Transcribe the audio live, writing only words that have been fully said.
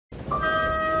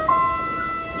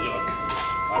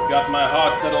got my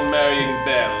heart set on marrying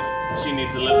Belle. She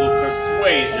needs a little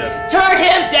persuasion. Turn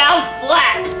him down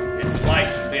flat! It's like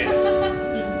this.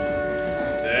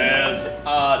 There's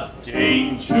a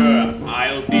danger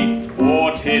I'll be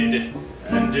thwarted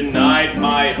and denied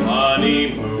my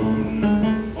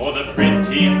honeymoon. For the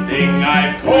pretty thing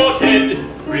I've courted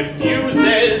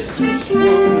refuses to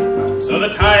swoon. So the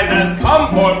time has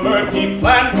come for a murky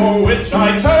plan, for which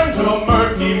I turn to a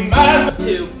murky man.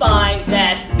 To find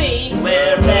that fiend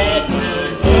wherever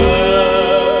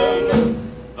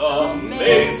the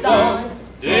Maison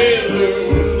de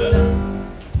Lune.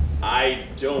 I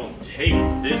don't take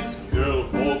this girl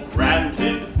for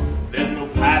granted. There's no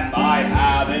path I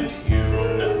haven't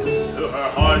hewn. To her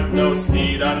heart no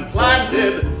seed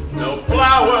unplanted, no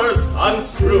flowers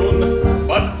unstrewn.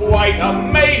 But quite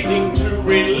amazing to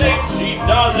relate, she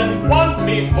doesn't want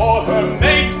me for her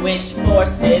mate, which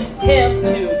forces him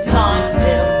to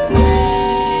contemplate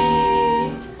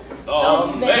the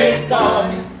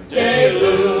Maison de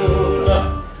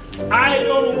Lune. I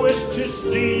don't wish to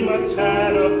seem a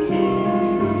tad obtuse,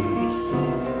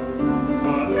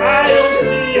 but I don't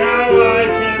see how I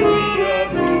can be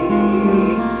of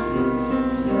use.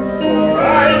 For I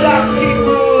lock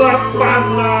people up, I'm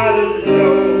not a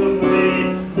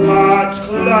lonely hearts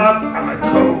club. I'm a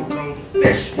cold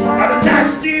fish on a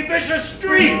nasty vicious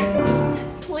streak.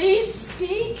 Please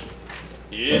speak.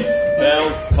 It's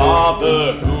Belle's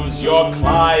father who's your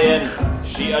client.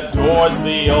 She adores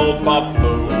the old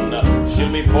buffoon. She'll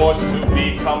be forced to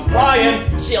be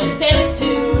compliant. She'll dance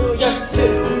to your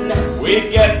tune. We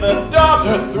get the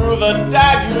daughter through the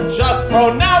dad. You just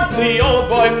pronounce the old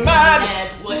boy mad. And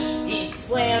whoosh, he's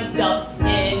slammed up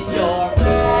in your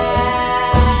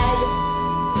head.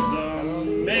 The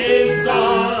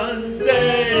Maison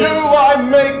de... Do I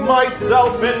make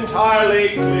myself entirely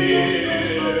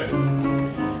clear?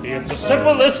 It's the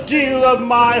simplest deal of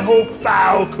my whole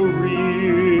foul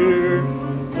career.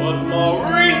 Put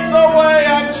Maurice away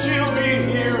and she'll be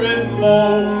here in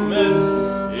moments.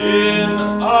 In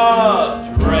a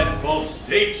dreadful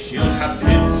state she'll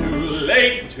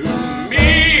capitulate to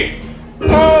me.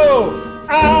 Oh,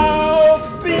 I'll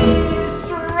be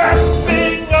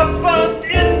strapping up an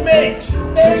inmate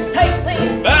very tightly,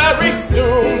 very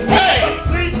soon. Hey! But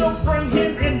please don't bring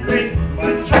him inmate.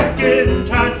 My check-in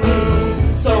time through.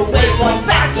 So wave one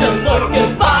back to look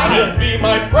goodbye. She'll be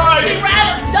my bride. She'd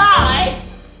rather die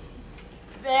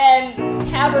than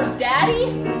have her daddy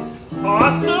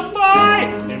ossify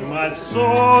in my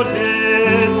sordid